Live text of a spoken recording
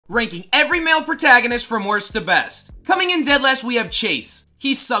ranking every male protagonist from worst to best. Coming in dead last, we have Chase.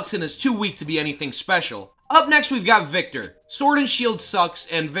 He sucks and is too weak to be anything special. Up next, we've got Victor. Sword and Shield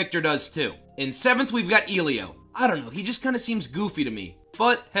sucks, and Victor does too. In 7th, we've got Elio. I don't know, he just kinda seems goofy to me.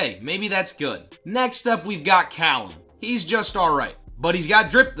 But hey, maybe that's good. Next up, we've got Callum. He's just alright. But he's got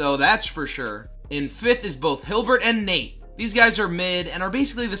drip though, that's for sure. In 5th is both Hilbert and Nate. These guys are mid and are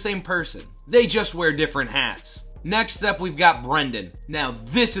basically the same person. They just wear different hats. Next up, we've got Brendan. Now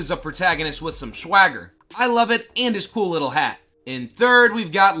this is a protagonist with some swagger. I love it and his cool little hat. In 3rd,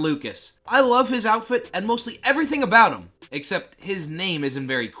 we've got Lucas. I love his outfit and mostly everything about him, except his name isn't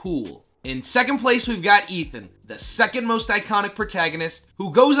very cool. In 2nd place, we've got Ethan, the 2nd most iconic protagonist,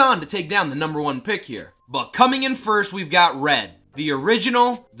 who goes on to take down the #1 pick here. But coming in 1st, we've got Red, the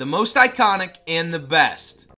original, the most iconic, and the best.